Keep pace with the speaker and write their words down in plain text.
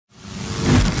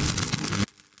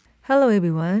Hello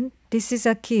everyone, this is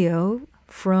Akiyo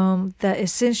from the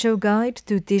Essential Guide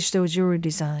to Digital Jewelry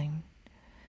Design.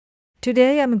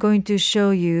 Today I'm going to show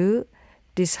you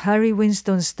this Harry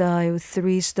Winston style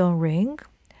 3-stone ring,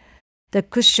 the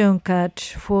cushion cut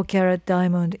 4-carat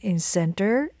diamond in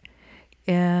center,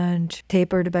 and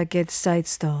tapered baguette side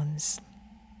stones.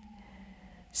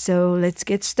 So let's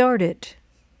get started.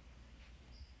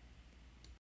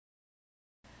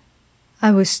 I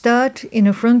will start in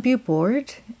a front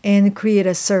viewport and create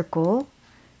a circle.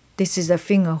 This is a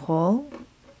finger hole.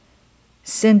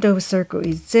 Center of circle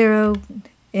is 0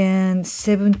 and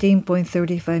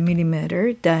 17.35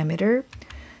 millimeter diameter.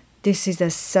 This is a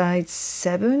size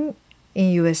 7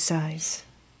 in US size.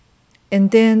 And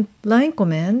then line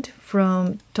command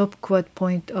from top quad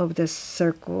point of the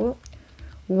circle,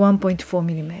 1.4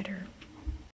 millimeter.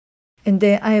 And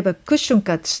then I have a cushion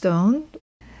cut stone.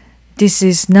 This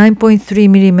is 9.3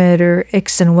 millimeter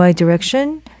X and Y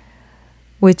direction,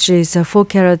 which is a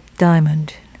 4-carat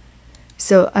diamond.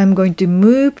 So I'm going to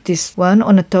move this one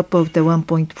on the top of the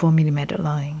 1.4 millimeter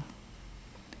line.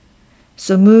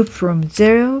 So move from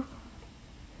 0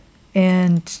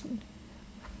 and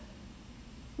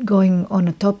going on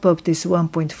the top of this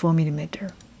 1.4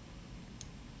 millimeter.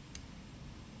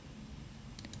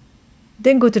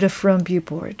 Then go to the front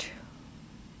viewport.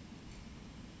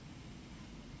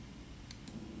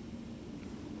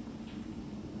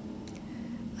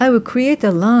 I will create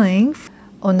a line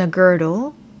on the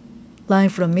girdle, line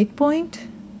from midpoint.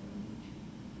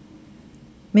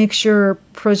 Make sure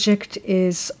project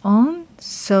is on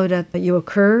so that your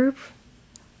curve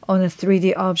on a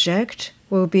 3D object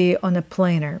will be on a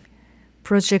planar,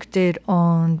 projected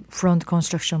on front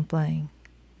construction plane.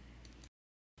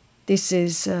 This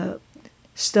is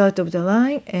start of the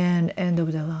line and end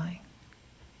of the line.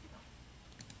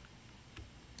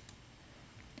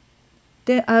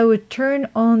 Then I would turn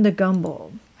on the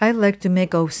gumball. I like to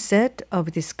make offset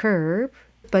of this curve,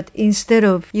 but instead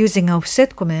of using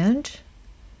offset command,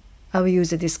 I will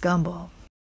use this gumball.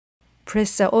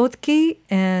 Press the Alt key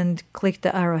and click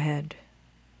the arrowhead.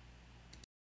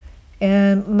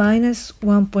 And minus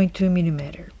 1.2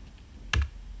 millimeter.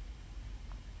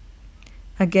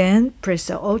 Again, press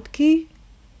the Alt key,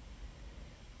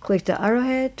 click the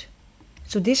arrowhead.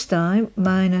 So this time,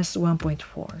 minus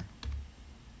 1.4.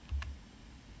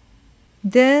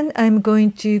 Then I'm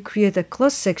going to create a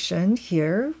cross section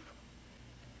here,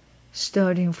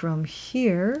 starting from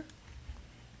here,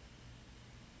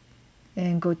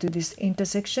 and go to this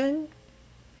intersection.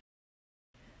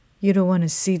 You don't want to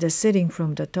see the setting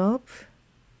from the top.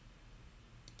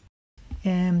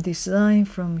 And this line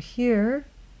from here,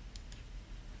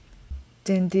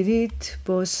 then delete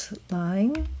both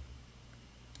lines.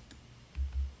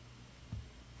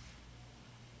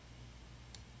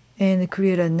 And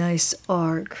create a nice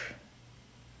arc.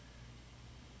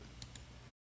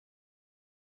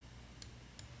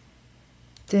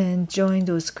 Then join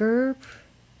those curves.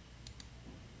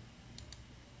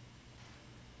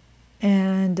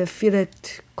 And the fillet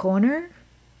corner,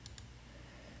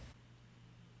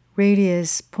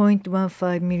 radius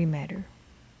 0.15 millimeter.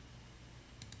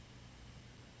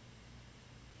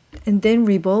 And then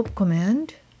revolve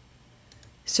command,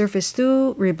 surface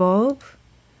tool, revolve.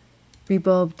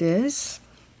 Revolve this.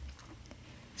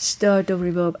 Start of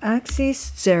revolve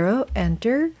axis 0,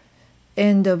 enter.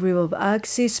 End of revolve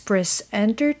axis, press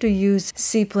enter to use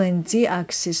C-plane Z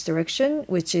axis direction,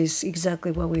 which is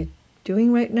exactly what we're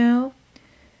doing right now.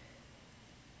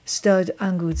 Start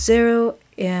angle 0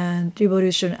 and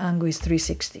revolution angle is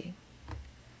 360.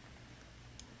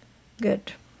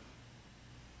 Good.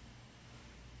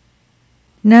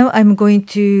 Now I'm going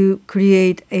to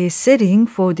create a setting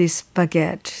for this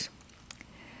baguette.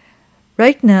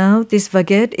 Right now, this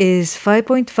baguette is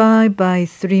 5.5 by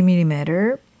 3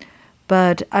 millimeter,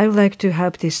 but I would like to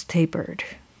have this tapered.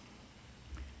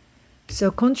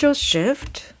 So Control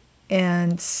Shift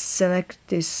and select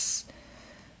this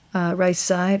right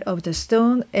side of the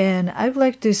stone, and I would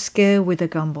like to scale with the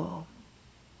gumball.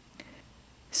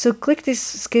 So click this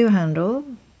scale handle,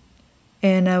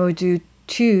 and I will do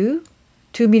 2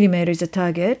 millimeter is a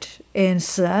target, and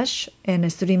slash, and a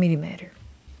 3 millimeter.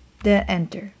 Then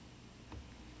enter.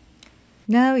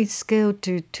 Now it's scaled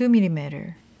to 2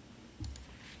 millimeter.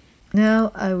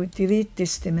 Now I would delete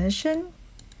this dimension,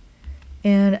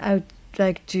 and I would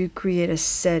like to create a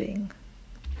setting.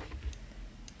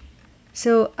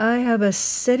 So I have a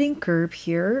setting curve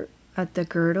here at the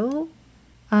girdle.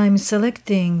 I'm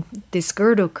selecting this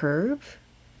girdle curve,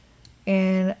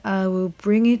 and I will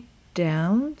bring it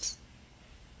down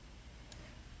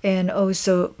and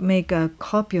also make a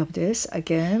copy of this.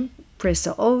 Again, press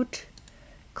the Alt,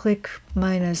 Click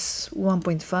minus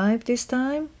 1.5 this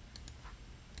time.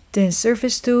 Then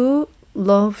surface tool,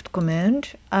 loft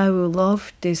command. I will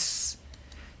loft these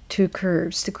two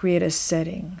curves to create a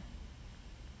setting.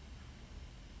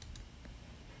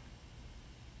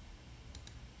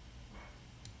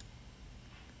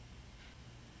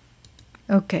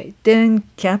 Okay, then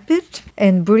cap it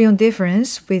and boolean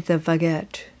difference with the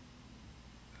baguette.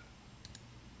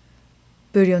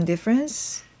 Boolean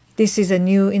difference. This is a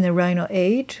new in the Rhino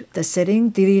 8. The setting,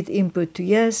 delete input to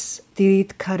yes,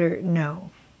 delete cutter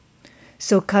no.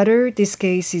 So cutter, this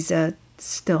case is a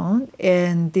stone,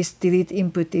 and this delete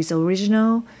input is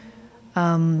original.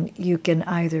 You can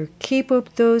either keep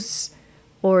up those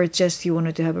or just you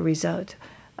wanted to have a result.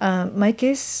 My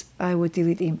case, I would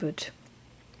delete input.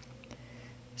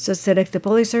 So select the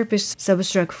polysurface,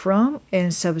 subtract from,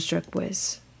 and subtract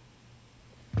with.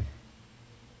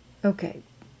 Okay.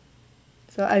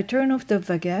 So I turn off the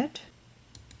baguette.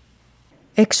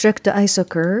 Extract the ISO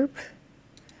curve.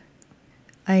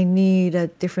 I need a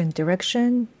different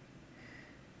direction.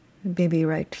 Maybe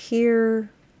right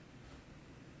here.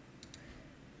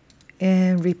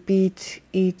 And repeat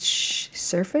each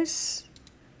surface.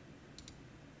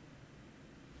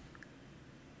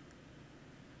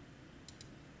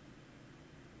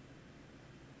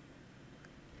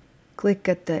 Click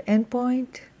at the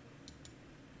endpoint.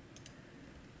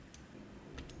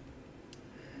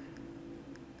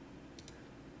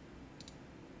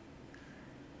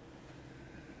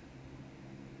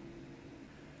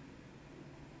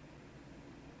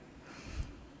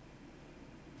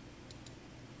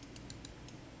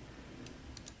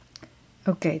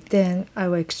 Okay, then I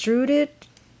will extrude it.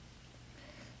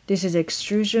 This is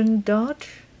extrusion dot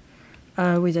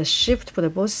with a shift for the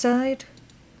both side.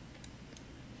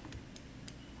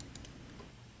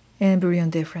 And boolean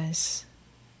difference.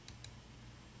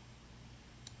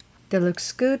 That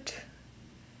looks good.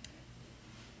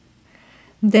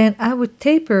 Then I would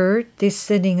taper this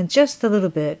setting just a little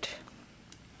bit.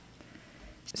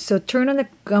 So turn on the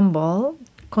gumball,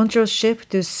 Control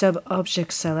Shift to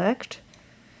sub-object select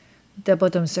the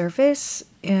bottom surface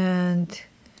and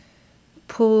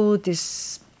pull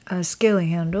this scaling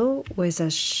handle with a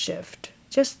shift,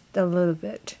 just a little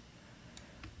bit.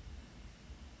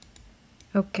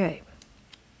 Okay.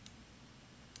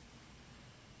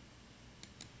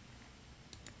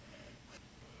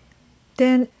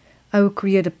 Then I will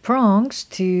create the prongs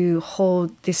to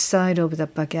hold this side of the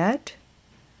baguette.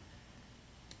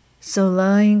 So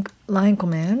line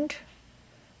command,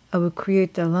 I will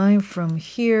create a line from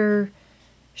here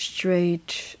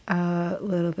straight a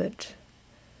little bit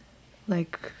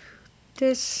like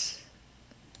this.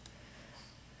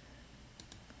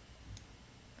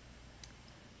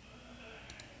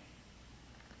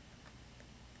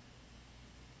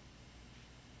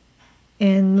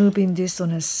 And moving this on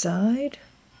the side.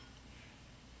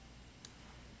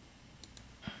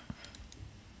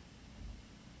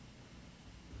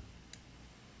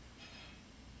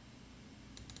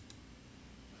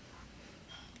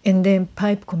 And then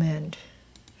pipe command.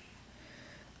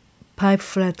 Pipe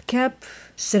flat cap,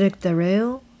 select the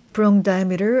rail. Prong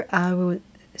diameter, I will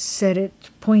set it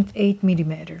 0.8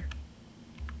 millimeter.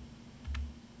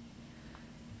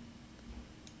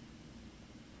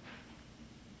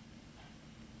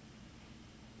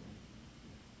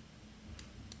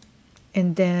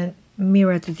 And then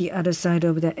mirror to the other side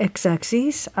of the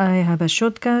x-axis. I have a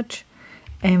shortcut,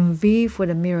 MV for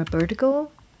the mirror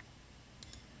vertical.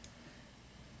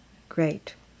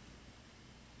 Great.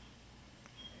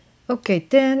 Okay,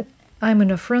 then I'm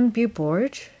on a front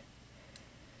viewport.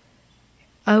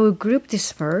 I will group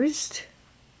this first.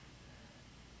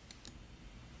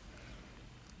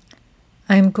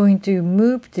 I'm going to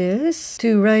move this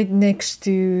to right next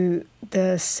to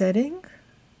the setting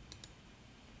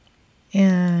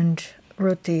and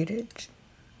rotate it.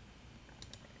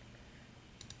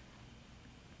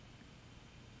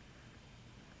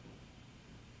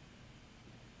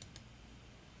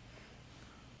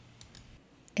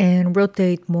 And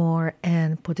rotate more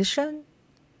and position.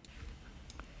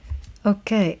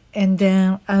 Okay, and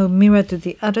then I'll mirror to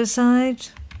the other side.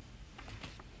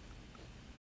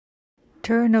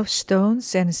 Turn off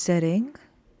stones and setting.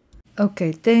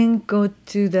 Okay, then go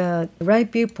to the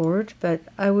right viewport, but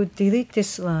I would delete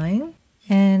this line.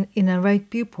 And in a right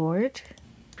viewport,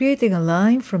 creating a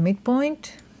line from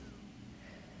midpoint.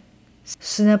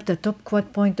 Snap the top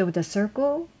quad point of the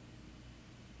circle.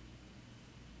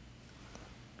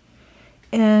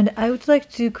 And I would like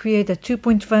to create a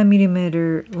 2.5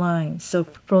 millimeter line. So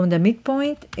from the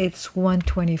midpoint, it's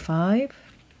 125.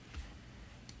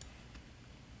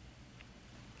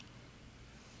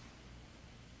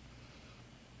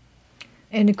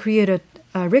 and create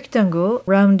a rectangle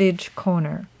rounded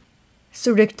corner.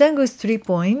 So rectangle is 3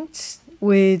 points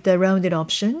with the rounded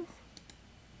option.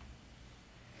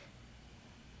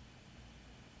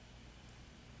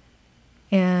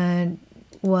 And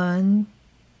 1,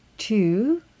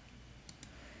 2,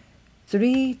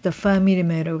 3, the 5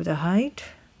 millimeter of the height.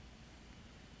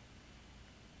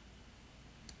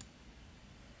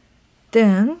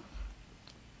 Then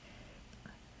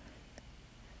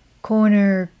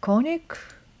corner conic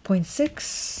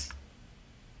 0.6.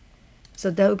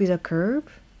 So that would be the curve.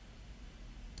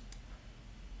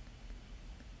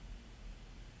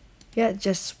 Yeah,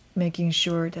 just making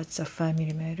sure that's a 5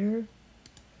 millimeter.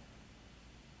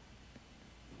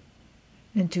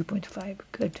 And 2.5,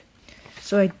 good.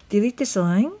 So I delete this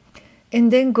line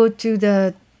and then go to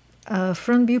the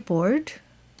front viewport,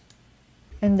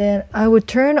 and then I will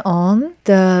turn on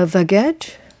the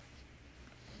baguette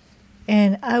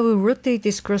and I will rotate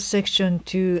this cross section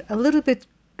to a little bit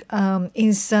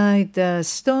inside the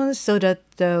stone so that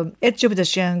the edge of the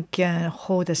shank can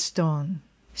hold the stone.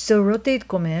 So rotate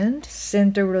command,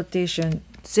 center rotation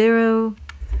 0,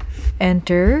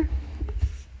 enter.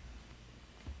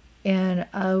 And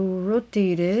I will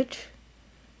rotate it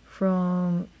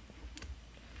from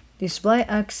this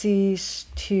y-axis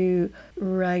to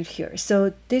right here.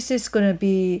 So this is going to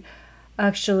be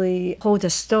actually hold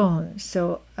the stone.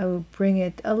 So I will bring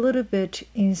it a little bit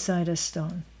inside the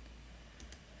stone.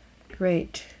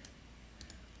 Great.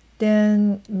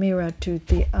 Then mirror to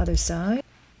the other side.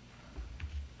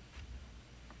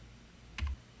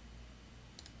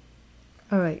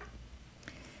 All right.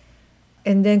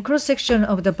 And then cross section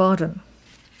of the bottom.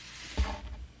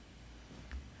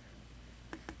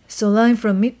 So line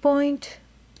from midpoint,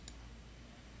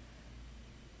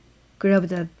 grab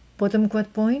the bottom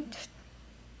quad point.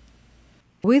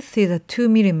 Width is 2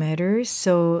 millimeters,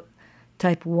 so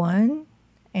type 1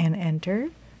 and enter.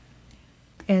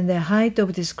 And the height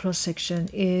of this cross section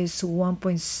is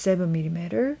 1.7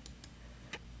 millimeter.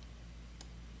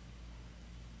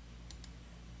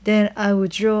 Then I will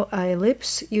draw an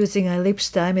ellipse using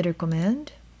ellipse diameter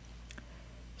command.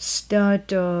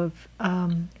 Start of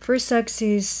first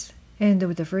axis, end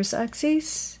of the first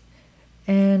axis,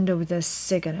 end of the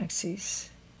second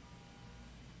axis.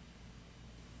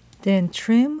 Then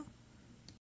trim.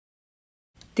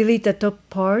 Delete the top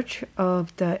part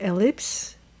of the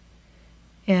ellipse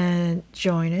and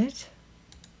join it.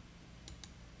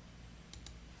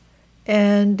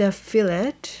 And the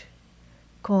fillet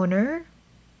corner.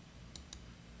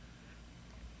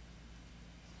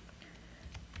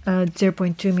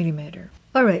 0.2 millimeter.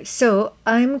 Alright, so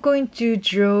I'm going to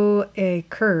draw a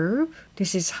curve.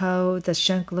 This is how the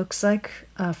shank looks like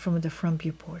from the front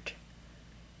viewport.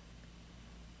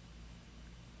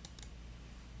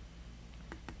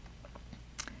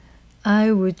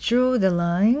 I would draw the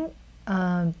line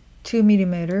 2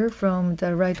 millimeter from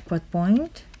the right quad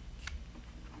point.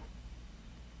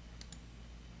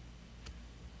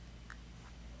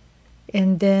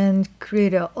 And then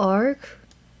create an arc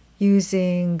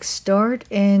using start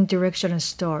and directional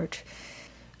start.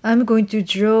 I'm going to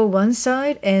draw one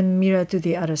side and mirror to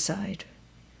the other side.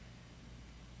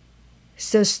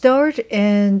 So start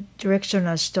and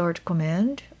directional start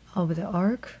command of the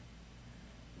arc.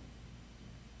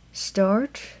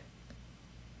 Start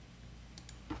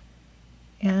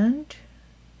and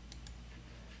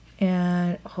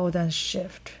hold on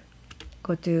shift.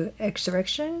 Go to X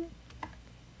direction.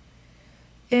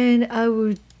 And I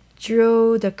will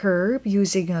draw the curve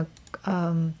using a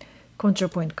control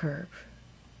point curve.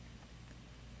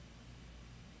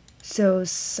 So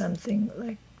something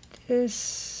like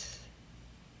this.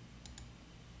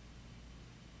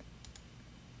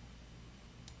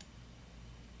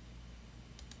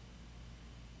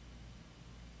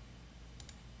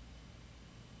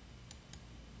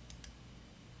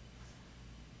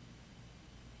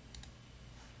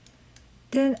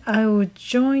 Then I will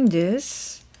join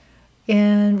this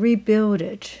and rebuild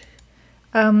it.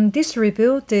 This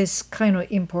rebuild is kind of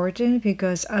important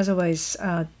because otherwise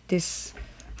this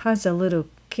has a little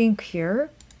kink here.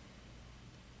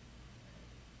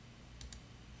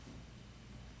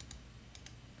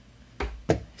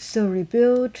 So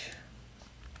rebuild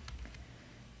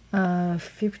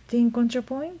 15 control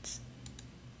points.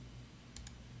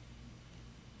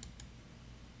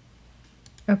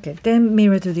 Okay, then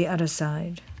mirror to the other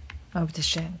side of the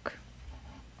shank.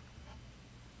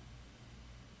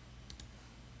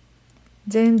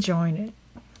 Then join it.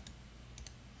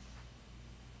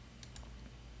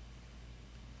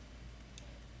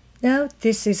 Now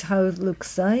this is how it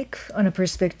looks like on a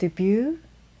perspective view.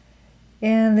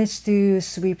 And let's do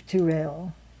sweep to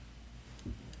rail.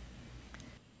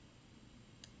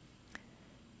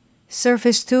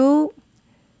 Surface tool,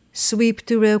 sweep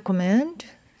to rail command,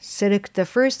 select the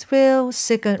first rail,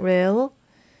 second rail,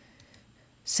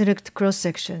 select cross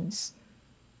sections.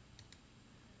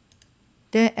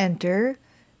 Then enter.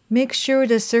 Make sure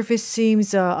the surface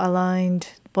seams are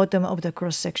aligned bottom of the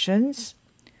cross sections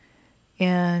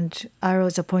and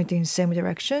arrows are pointing in the same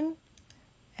direction.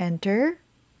 Enter.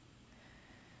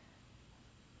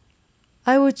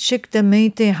 I would check the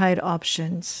maintain height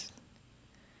options.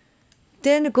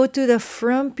 Then go to the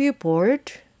front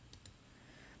viewport.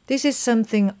 This is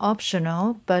something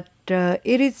optional, but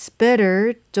it is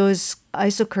better those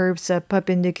isocurves are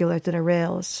perpendicular to the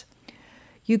rails.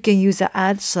 You can use the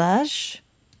add slash.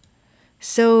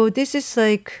 So this is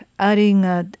like adding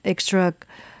extra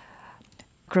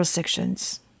cross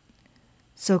sections.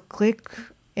 So click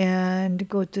and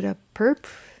go to the perp.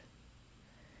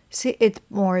 See it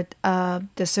more,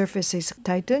 the surface is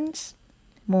tightens,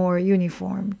 more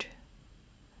uniformed.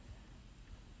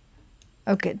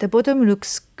 Okay, the bottom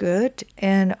looks good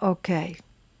and okay.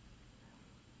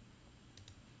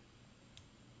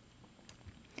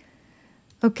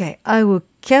 Okay, I will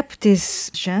cap this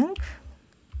shank.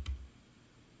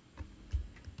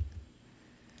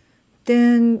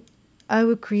 Then I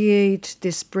will create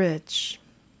this bridge.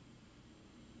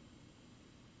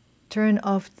 Turn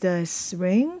off this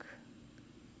ring.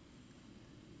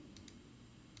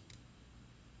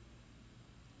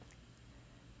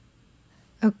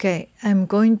 Okay, I'm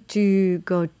going to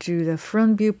go to the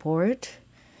front viewport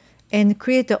and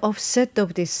create the offset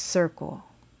of this circle.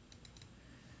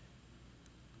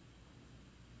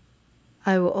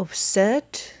 I will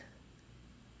offset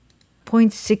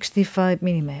 0.65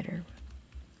 millimeter.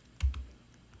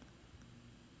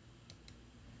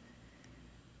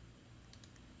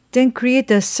 Then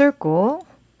create a circle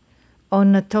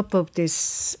on the top of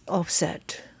this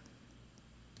offset.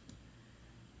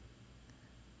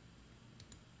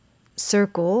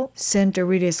 Circle, center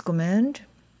radius command.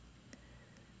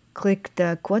 Click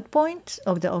the quad point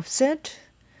of the offset,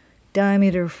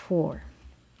 diameter 4.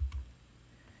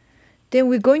 Then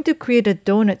we're going to create a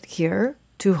donut here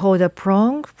to hold a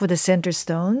prong for the center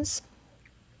stones.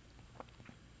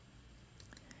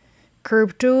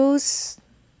 Curve tools.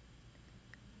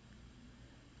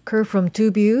 Curve from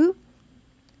to view.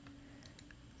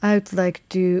 I would like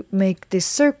to make this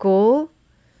circle,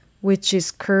 which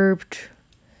is curved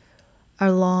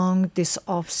along this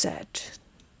offset.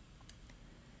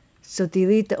 So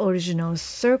delete the original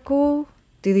circle,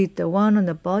 delete the one on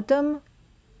the bottom.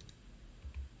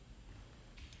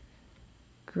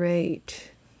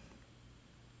 Great.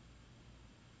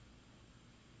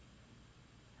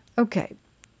 Okay.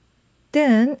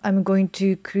 Then I'm going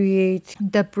to create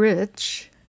the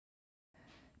bridge.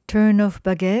 Turn off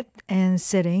baguette and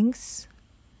settings.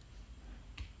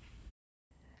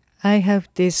 I have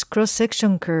these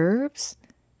cross-section curves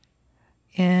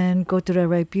and go to the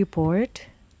right viewport.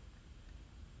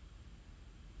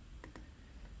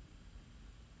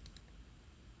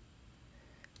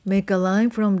 Make a line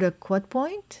from the quad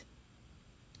point.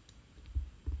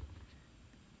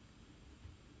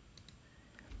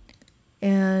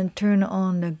 And turn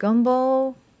on the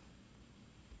gumball.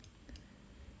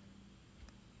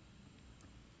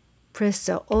 Press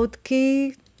the Alt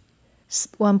key,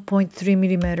 1.3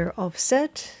 millimeter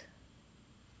offset.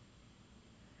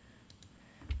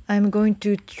 I'm going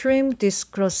to trim this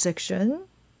cross section.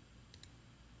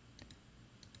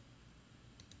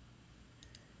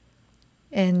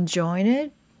 And join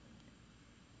it.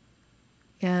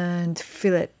 And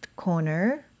fillet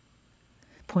corner,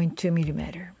 0.2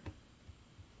 millimeter.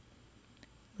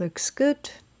 Looks good.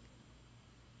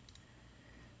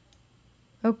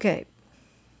 Okay.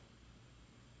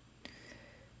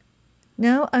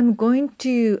 Now I'm going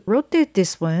to rotate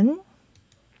this one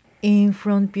in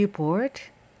front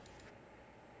viewport.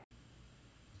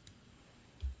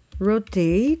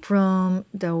 Rotate from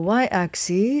the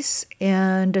y-axis,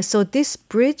 and so this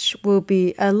bridge will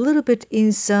be a little bit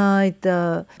inside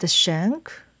the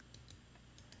shank.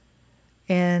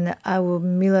 And I will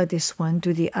mirror this one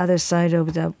to the other side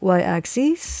of the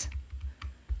y-axis.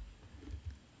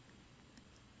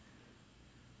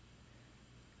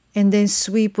 And then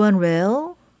sweep one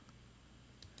rail.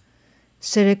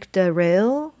 Select the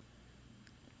rail.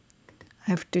 I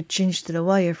have to change to the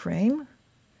wireframe.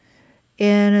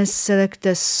 And select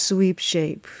the sweep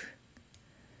shape,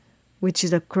 which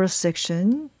is a cross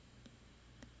section.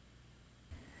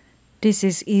 This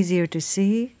is easier to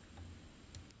see.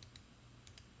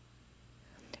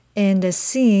 And the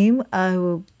seam, I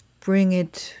will bring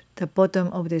it the bottom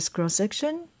of this cross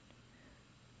section.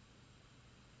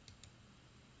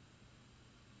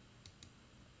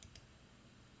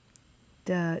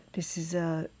 this is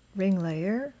a ring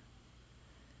layer.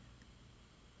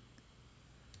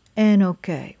 And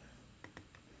okay.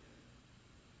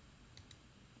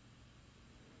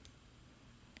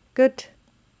 Good.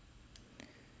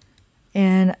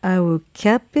 And I will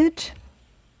cap it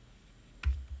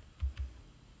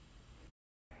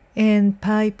and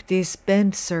pipe this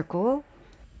bent circle.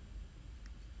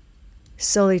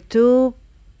 Solid tool,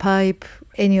 pipe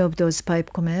any of those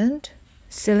pipe command.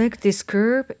 Select this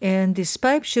curve, and this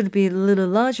pipe should be a little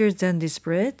larger than this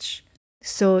bridge.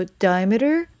 So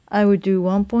diameter, I would do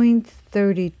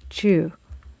 1.32.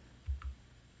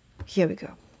 Here we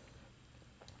go.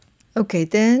 Okay,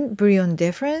 then brilliant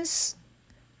difference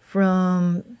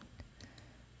from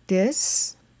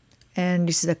this, and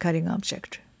this is the cutting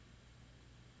object.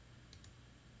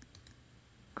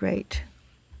 Great.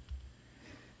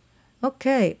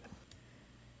 Okay.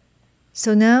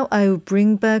 So now I will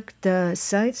bring back the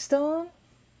side stone,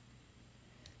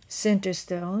 center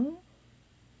stone,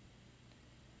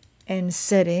 and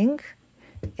setting,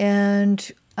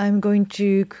 and I'm going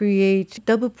to create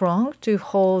double prong to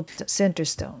hold the center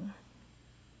stone.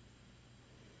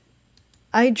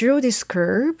 I drew this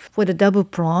curve for the double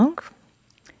prong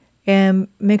and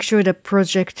make sure the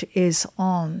project is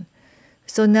on.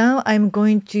 So now I'm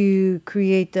going to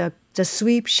create the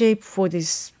sweep shape for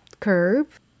this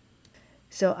curve.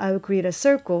 So I will create a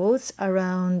circles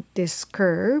around this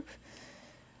curve.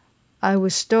 I will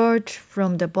start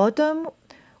from the bottom,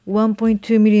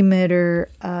 1.2 millimeter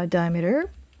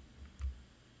diameter.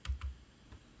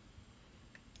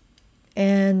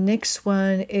 And next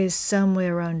one is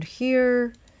somewhere around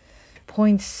here,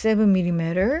 0.7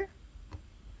 millimeter.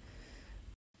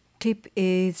 Tip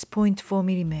is 0.4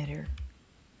 millimeter.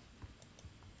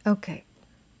 Okay.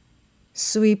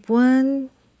 Sweep 1,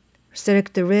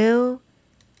 select the rail,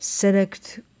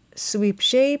 select sweep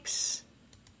shapes,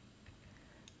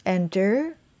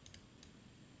 enter.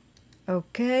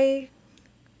 Okay.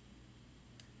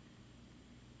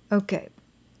 Okay.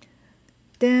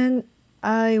 Then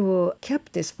I will cap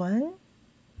this one,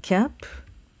 cap,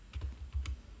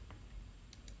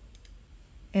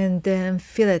 and then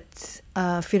fillet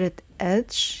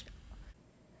edge,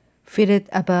 fillet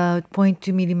about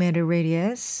 0.2 millimeter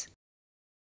radius.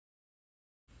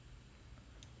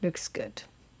 Looks good.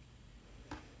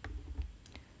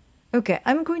 Okay,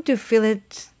 I'm going to fillet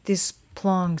these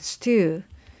prongs too.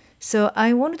 So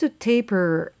I wanted to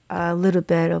taper a little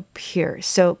bit up here.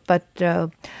 So, but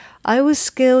I will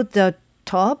scale the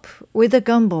top with a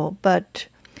gumball, but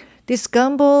this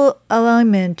gumball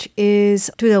alignment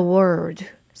is to the word.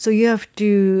 So you have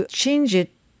to change it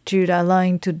to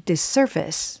align to this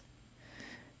surface.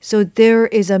 So there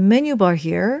is a menu bar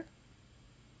here,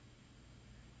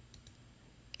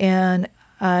 and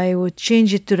I will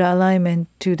change it to the alignment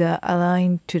to the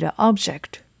align to the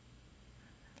object.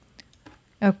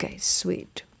 Okay,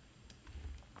 sweet.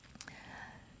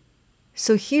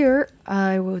 So here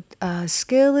I would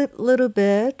scale it a little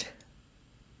bit.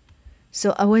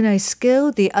 So when I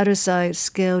scale, the other side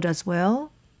scaled as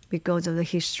well because of the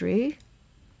history.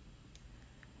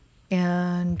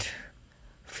 And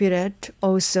fillet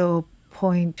also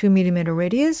 0.2 millimeter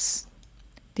radius.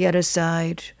 The other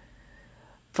side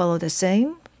follow the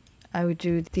same. I would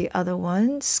do the other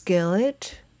one, scale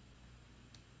it.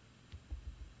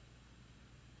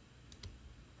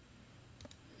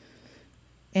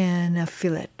 And a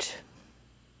fillet.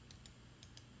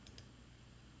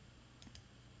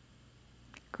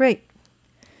 Great.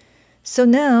 So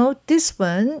now this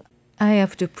one, I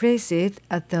have to place it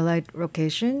at the right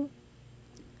location.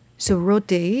 So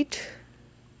rotate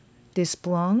this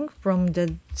prong from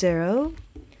the 0.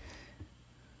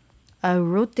 I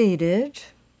rotate it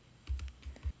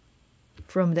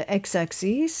from the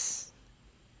x-axis.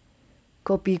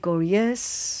 Copy, go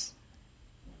yes.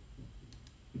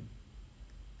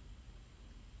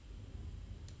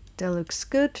 That looks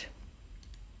good.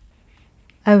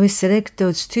 I will select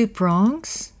those two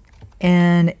prongs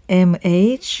and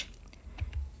MH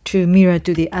to mirror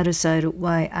to the other side of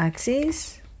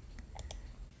y-axis,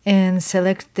 and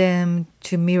select them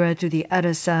to mirror to the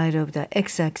other side of the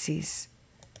x-axis.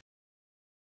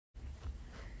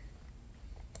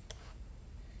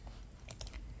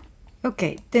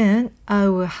 Okay, then I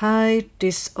will hide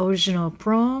this original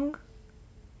prong.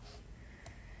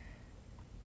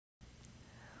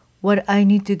 What I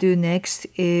need to do next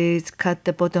is cut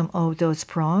the bottom of those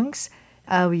prongs.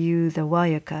 I will use the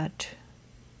wire cut.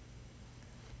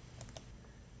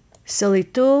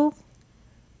 Solid tool,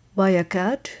 wire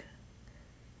cut.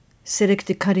 Select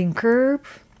the cutting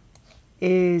curve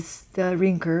is the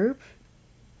ring curve.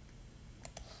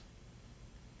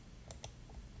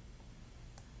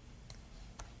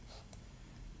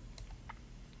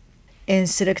 and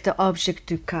select the object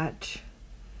to cut.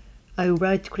 I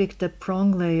right-click the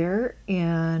prong layer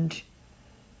and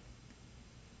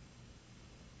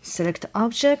select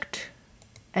object,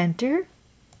 enter,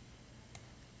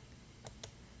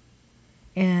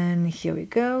 and here we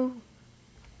go.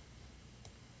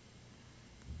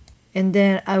 And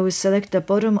then I will select the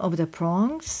bottom of the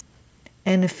prongs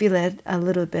and fillet a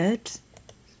little bit,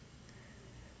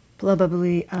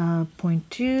 probably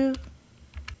 0.2.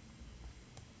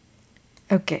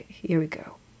 Okay, here we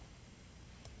go.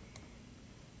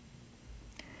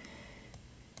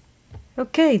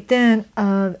 Okay, then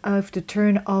I have to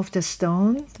turn off the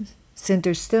stone,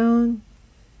 center stone,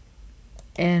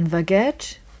 and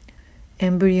baguette,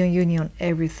 and brilliant union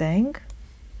everything.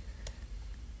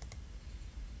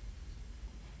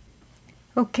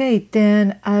 Okay,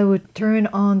 then I would turn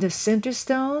on the center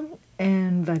stone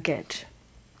and baguette.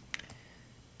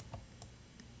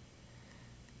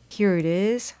 Here it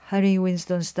is, Harry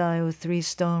Winston style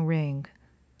 3-stone ring.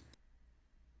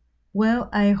 Well,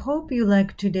 I hope you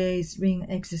liked today's ring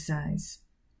exercise.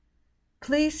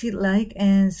 Please hit like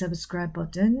and subscribe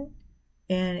button.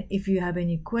 And if you have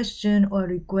any question or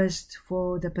request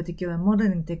for the particular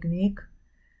modeling technique,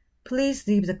 please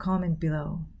leave the comment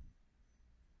below.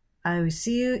 I will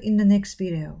see you in the next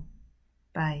video.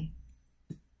 Bye.